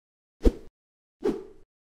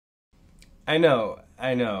I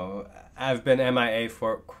know. I've been MIA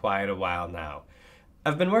for quite a while now.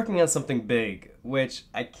 I've been working on something big, which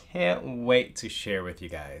I can't wait to share with you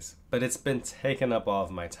guys, but it's been taking up all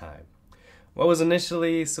of my time. What was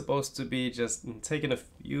initially supposed to be just taking a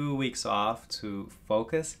few weeks off to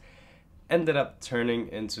focus ended up turning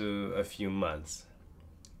into a few months.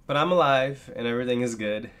 But I'm alive and everything is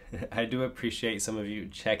good. I do appreciate some of you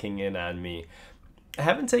checking in on me. I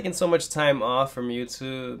haven't taken so much time off from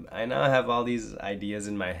YouTube. I now have all these ideas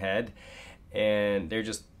in my head and they're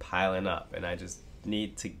just piling up and I just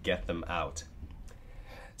need to get them out.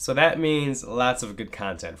 So that means lots of good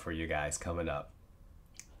content for you guys coming up.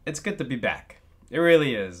 It's good to be back. It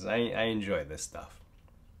really is. I enjoy this stuff.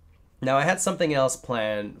 Now I had something else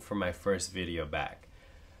planned for my first video back.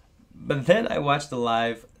 But then I watched the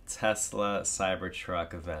live Tesla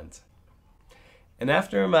Cybertruck event. And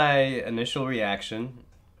after my initial reaction,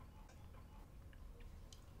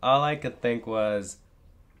 all I could think was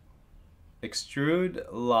extrude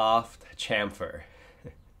loft chamfer.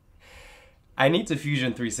 I need to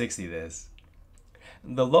Fusion 360 this.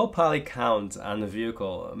 The low poly count on the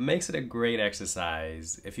vehicle makes it a great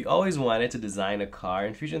exercise if you always wanted to design a car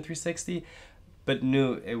in Fusion 360 but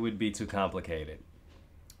knew it would be too complicated.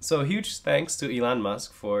 So huge thanks to Elon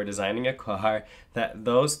Musk for designing a car that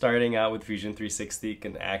those starting out with Fusion 360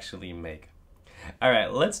 can actually make.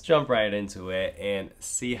 Alright, let's jump right into it and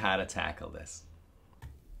see how to tackle this.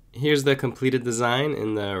 Here's the completed design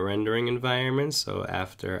in the rendering environment. So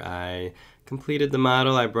after I completed the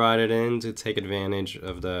model, I brought it in to take advantage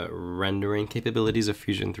of the rendering capabilities of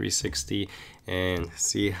Fusion 360 and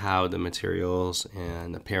see how the materials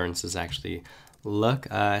and appearances actually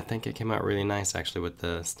look. I think it came out really nice actually with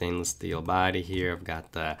the stainless steel body here. I've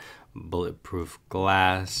got the bulletproof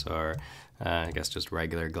glass, or I guess just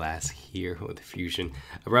regular glass here with Fusion.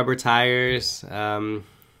 Rubber tires, I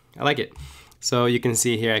like it. So you can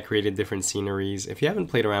see here I created different sceneries. If you haven't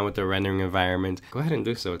played around with the rendering environment, go ahead and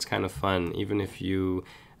do so. It's kind of fun. Even if you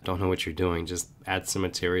don't know what you're doing, just add some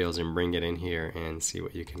materials and bring it in here and see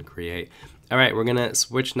what you can create. All right, we're gonna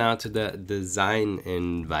switch now to the design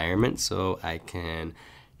environment so I can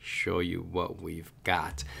show you what we've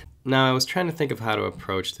got. Now I was trying to think of how to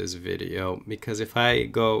approach this video, because if I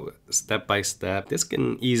go step by step, this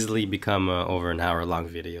can easily become a over an hour long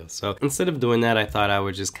video. So instead of doing that, I thought I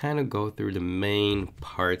would just kind of go through the main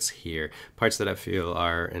parts here, parts that I feel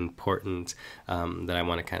are important, that I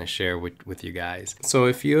want to kind of share with you guys. So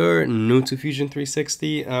if you're new to Fusion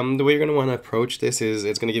 360, the way you're going to want to approach this is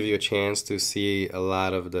it's going to give you a chance to see a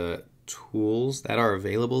lot of the tools that are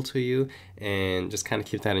available to you and just kind of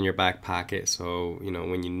keep that in your back pocket, so you know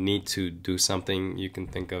when you need to do something you can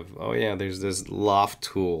think of, oh yeah, there's this loft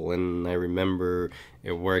tool and I remember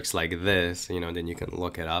it works like this, you know, then you can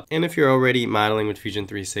look it up. And if you're already modeling with Fusion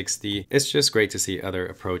 360, it's just great to see other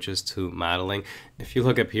approaches to modeling. If you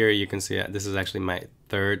look up here, you can see this is actually my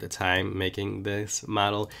third time making this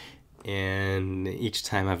model, and each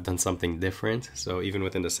time I've done something different. So even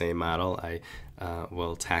within the same model, I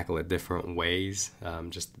will tackle it different ways,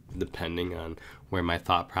 just depending on where my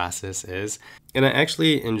thought process is. And I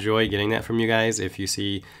actually enjoy getting that from you guys. If you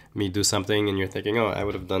see me do something and you're thinking, oh, I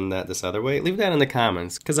would have done that this other way, leave that in the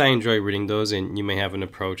comments, because I enjoy reading those and you may have an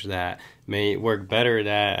approach that may work better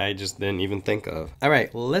that I just didn't even think of. All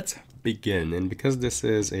right, let's begin. And because this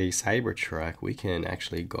is a Cybertruck, we can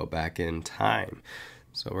actually go back in time.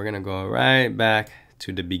 So we're gonna go right back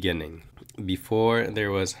to the beginning. Before there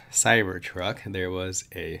was Cybertruck, there was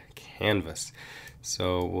a canvas.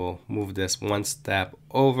 So we'll move this one step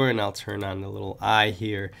over and I'll turn on the little eye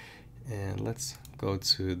here. And let's go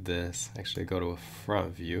to this, actually go to a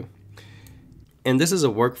front view. And this is a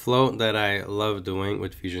workflow that I love doing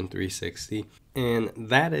with Fusion 360. And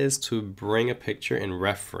that is to bring a picture and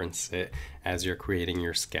reference it as you're creating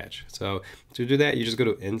your sketch. So to do that, you just go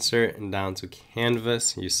to Insert and down to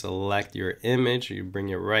Canvas. You select your image, you bring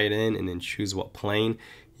it right in, and then choose what plane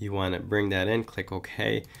you want to bring that in. Click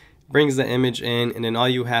OK. Brings the image in, and then all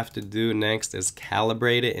you have to do next is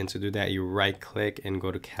calibrate it. And to do that, you right click and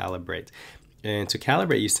go to Calibrate. And to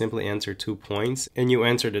calibrate, you simply enter 2 points and you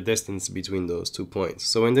enter the distance between those 2 points.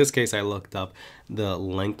 So in this case, I looked up the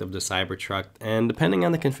length of the Cybertruck, and depending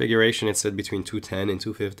on the configuration, it said between 210 and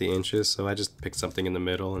 250 inches. So I just picked something in the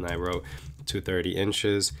middle and I wrote 230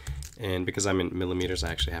 inches. And because I'm in millimeters,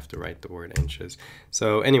 I actually have to write the word inches.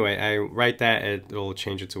 So anyway, I write that, it'll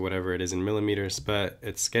change it to whatever it is in millimeters, but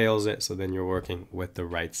it scales it, so then you're working with the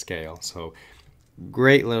right scale. So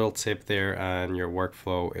great little tip there on your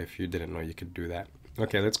workflow if you didn't know you could do that.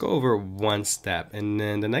 Okay, let's go over one step, and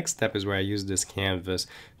then the next step is where I use this canvas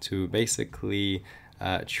to basically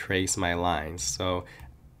trace my lines. So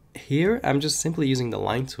here I'm just simply using the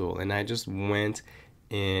line tool, and I just went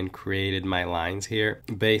and created my lines here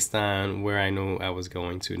based on where I knew I was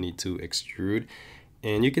going to need to extrude.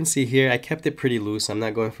 And you can see here I kept it pretty loose. I'm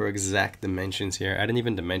not going for exact dimensions here. I didn't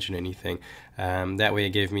even dimension anything. That way it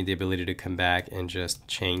gave me the ability to come back and just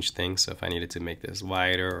change things. So if I needed to make this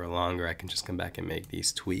wider or longer, I can just come back and make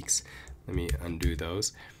these tweaks. Let me undo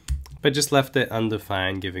those. But just left it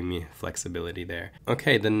undefined, giving me flexibility there.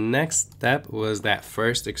 Okay, the next step was that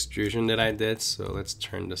first extrusion that I did. So let's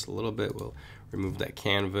turn this a little bit. We'll remove that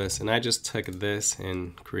canvas. And I just took this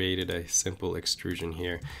and created a simple extrusion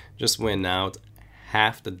here. Just went out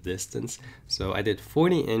half the distance. So I did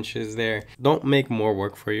 40 inches there. Don't make more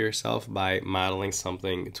work for yourself by modeling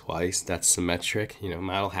something twice that's symmetric. You know,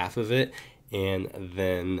 model half of it and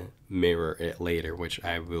then mirror it later, which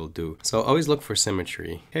I will do. So always look for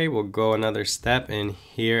symmetry. Okay, we'll go another step, and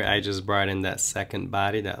here I just brought in that second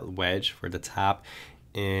body, that wedge for the top.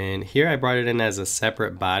 And here I brought it in as a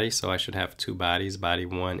separate body, so I should have two bodies, body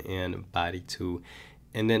 1 and body 2.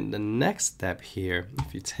 And then the next step here,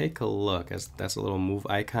 if you take a look, that's a little move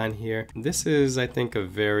icon here. This is, I think, a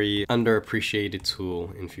very underappreciated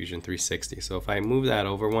tool in Fusion 360. So if I move that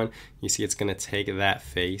over one, you see it's gonna take that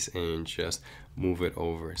face and just move it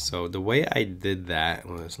over. So the way I did that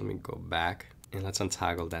was, let me go back and let's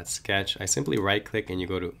untoggle that sketch. I simply right click and you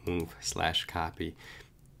go to move/copy.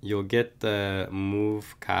 You'll get the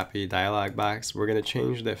move copy dialog box. We're gonna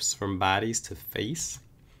change this from bodies to face.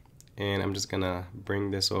 And I'm just gonna bring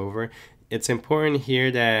this over. It's important here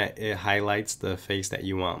that it highlights the face that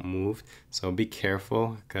you want moved. So be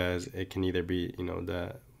careful, because it can either be, you know,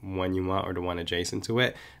 the one you want or the one adjacent to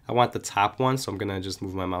it. I want the top one, so I'm gonna just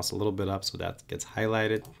move my mouse a little bit up so that gets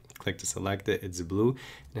highlighted. Click to select it, it's blue. And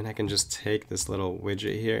then I can just take this little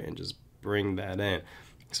widget here and just bring that in.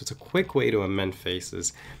 So it's a quick way to amend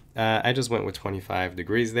faces. I just went with 25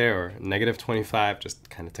 degrees there, or -25, just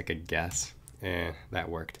kind of took a guess, and that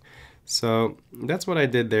worked. So that's what I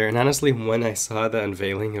did there. And honestly, when I saw the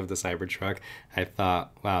unveiling of the Cybertruck, I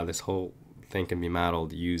thought, wow, this whole thing can be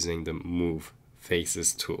modeled using the Move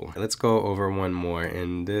Faces tool. Let's go over one more,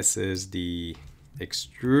 and this is the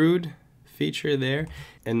extrude feature there.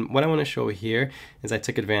 And what I want to show here is I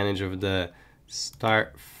took advantage of the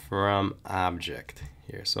start from object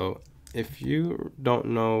here. So if you don't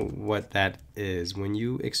know what that is, when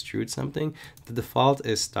you extrude something, the default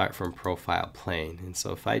is start from profile plane. And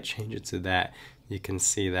so if I change it to that, you can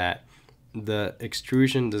see that the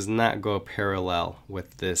extrusion does not go parallel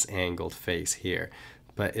with this angled face here.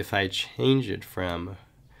 But if I change it from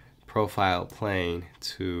profile plane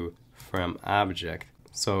to from object,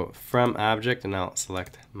 so from object, and I'll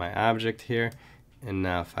select my object here, and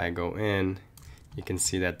now if I go in, you can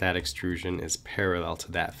see that that extrusion is parallel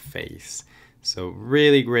to that face. So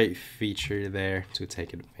really great feature there to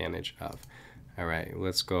take advantage of. All right,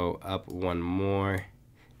 let's go up one more.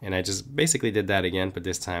 And I just basically did that again, but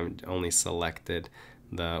this time only selected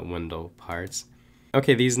the window parts.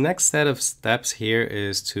 Okay, these next set of steps here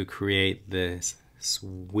is to create this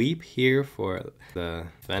sweep here for the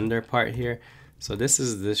fender part here. So this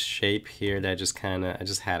is this shape here that just I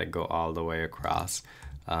just had it go all the way across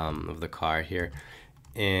of the car here.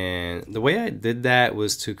 And the way I did that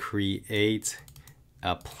was to create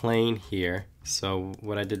a plane here. So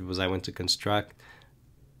what I did was I went to construct,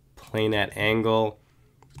 plane at angle,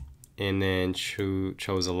 and then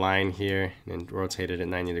chose a line here and rotated it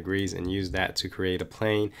 90 degrees and used that to create a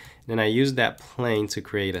plane. And then I used that plane to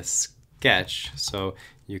create a sketch. So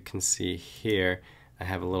you can see here I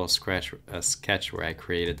have a little sketch where I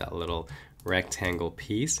created that little rectangle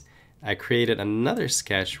piece. I created another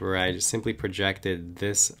sketch where I just simply projected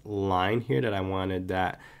this line here that I wanted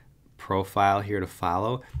that profile here to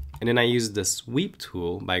follow. And then I used the sweep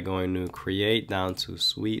tool by going to create down to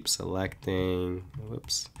sweep, selecting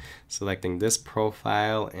this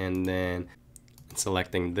profile, and then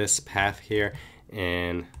selecting this path here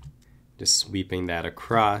and just sweeping that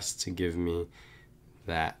across to give me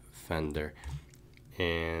that fender.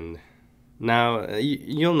 And now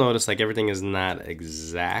you'll notice like everything is not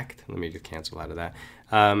exact. Let me just cancel out of that.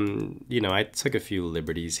 You know, I took a few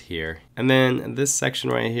liberties here. And then this section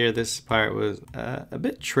right here, this part was a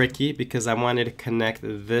bit tricky because I wanted to connect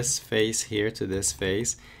this face here to this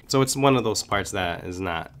face. So it's one of those parts that is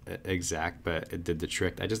not exact, but it did the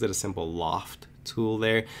trick. I just did a simple loft tool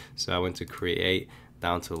there. So I went to create,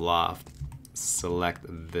 down to loft, select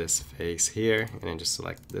this face here, and then just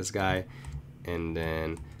select this guy, and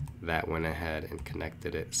then that went ahead and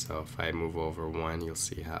connected it. So if I move over one, you'll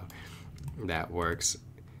see how that works.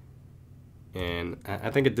 And I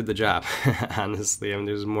think it did the job, honestly. I mean,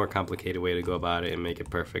 there's a more complicated way to go about it and make it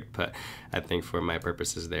perfect, but I think for my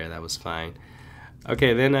purposes there, that was fine.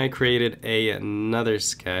 Okay, then I created another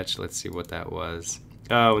sketch. Let's see what that was.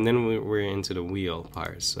 Oh, and then we're into the wheel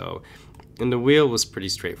part. So, and the wheel was pretty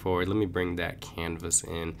straightforward. Let me bring that canvas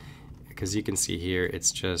in, because you can see here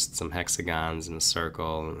it's just some hexagons and a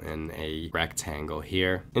circle and a rectangle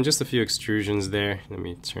here. And just a few extrusions there. Let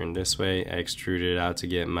me turn this way. I extruded it out to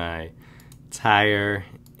get my tire,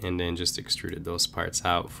 and then just extruded those parts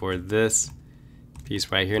out for this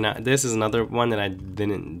piece right here. Now this is another one that I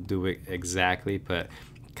didn't do it exactly, but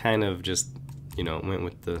kind of just, you know, went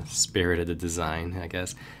with the spirit of the design, I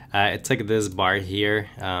guess. I took this bar here,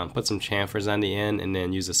 put some chamfers on the end, and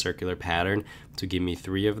then use a circular pattern to give me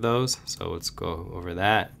 3 of those. So let's go over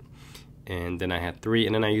that. And then I had 3,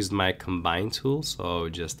 and then I used my combine tool, so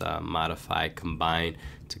just modify combine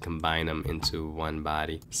to combine them into one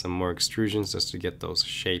body. Some more extrusions just to get those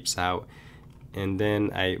shapes out. And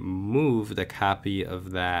then I moved a copy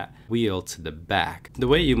of that wheel to the back. The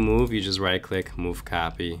way you move, you just right click, move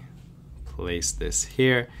copy, place this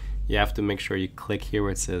here. You have to make sure you click here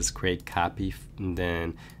where it says create copy, and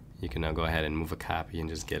then you can now go ahead and move a copy and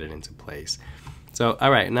just get it into place. So,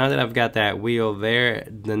 all right, now that I've got that wheel there,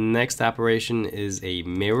 the next operation is a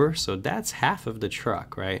mirror. So that's half of the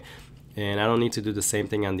truck, right? And I don't need to do the same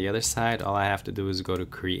thing on the other side. All I have to do is go to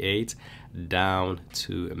create, down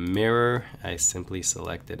to mirror. I simply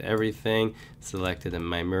selected everything, selected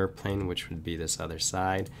my mirror plane, which would be this other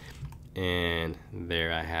side. And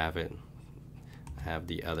there I have it. I have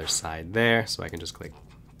the other side there, so I can just click.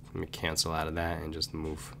 Let me cancel out of that and just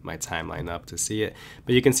move my timeline up to see it.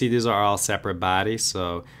 But you can see these are all separate bodies.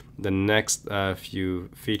 So the next few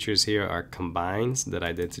features here are combines that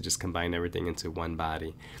I did to just combine everything into one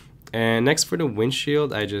body. And next for the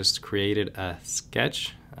windshield, I just created a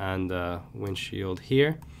sketch on the windshield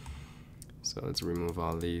here. So let's remove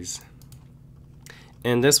all these.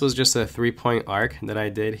 And this was just a 3-point arc that I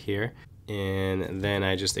did here. And then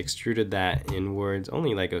I just extruded that inwards,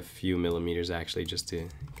 only like a few millimeters actually, just to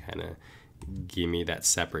kind of give me that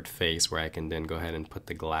separate face where I can then go ahead and put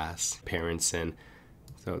the glass appearance in.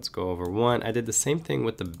 So let's go over one. I did the same thing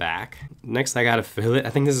with the back. Next I got a fillet.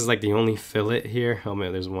 I think this is like the only fillet here. Oh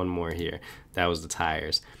man, there's one more here. That was the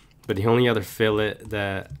tires. But the only other fillet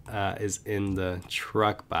that is in the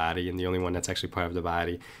truck body, and the only one that's actually part of the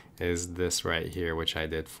body, is this right here, which I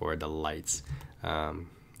did for the lights.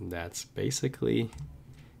 That's basically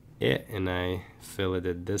it, and I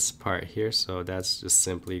filleted this part here, so that's just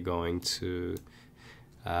simply going to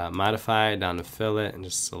modify down to fillet and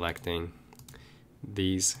just selecting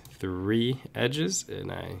these 3 edges,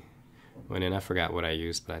 and I went in. I forgot what I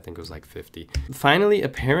used, but I think it was like 50. Finally,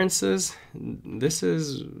 appearances. This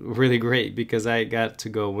is really great because I got to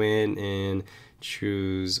go in and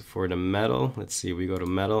choose for the metal. Let's see, we go to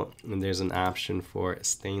metal, and there's an option for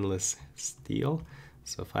stainless steel.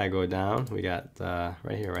 So if I go down, we got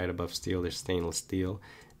right here, right above steel, there's stainless steel.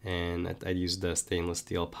 And I used the stainless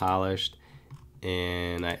steel polished,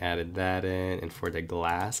 and I added that in. And for the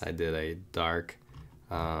glass, I did a dark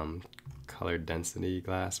color density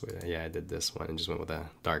glass. Yeah, I did this one and just went with a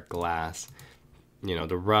dark glass. You know,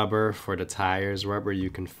 the rubber for the tires, rubber you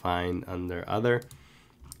can find under other.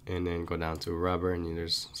 And then go down to rubber, and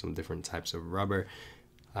there's some different types of rubber.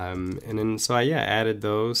 And then so I added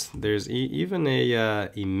those. There's even a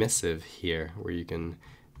emissive here where you can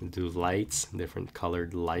do lights, different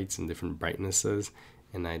colored lights and different brightnesses,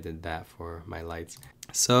 and I did that for my lights.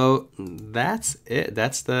 So that's it.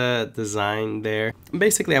 That's the design there.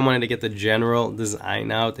 Basically, I wanted to get the general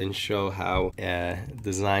design out and show how a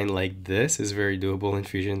design like this is very doable in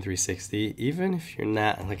Fusion 360, even if you're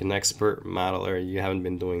not like an expert modeler, you haven't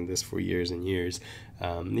been doing this for years and years.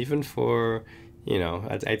 Even for, you know,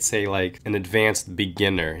 I'd say like an advanced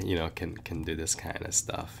beginner, you know, can do this kind of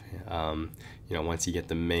stuff. You know, once you get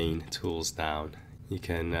the main tools down, you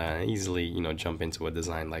can easily, you know, jump into a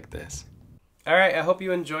design like this. All right, I hope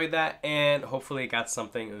you enjoyed that and hopefully got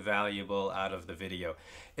something valuable out of the video.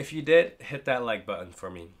 If you did, hit that like button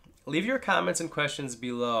for me. Leave your comments and questions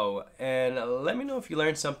below and let me know if you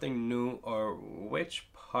learned something new or which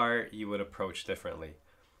part you would approach differently.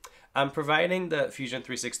 I'm providing the Fusion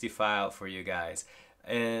 360 file for you guys,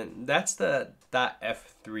 and that's the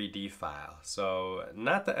 .f3d file. So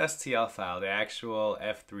not the STL file, the actual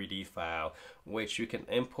f3d file, which you can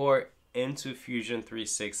import into Fusion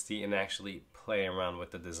 360 and actually play around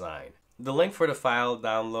with the design. The link for the file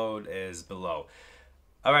download is below.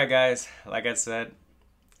 All right, guys, like I said,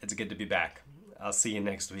 it's good to be back. I'll see you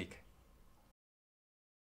next week.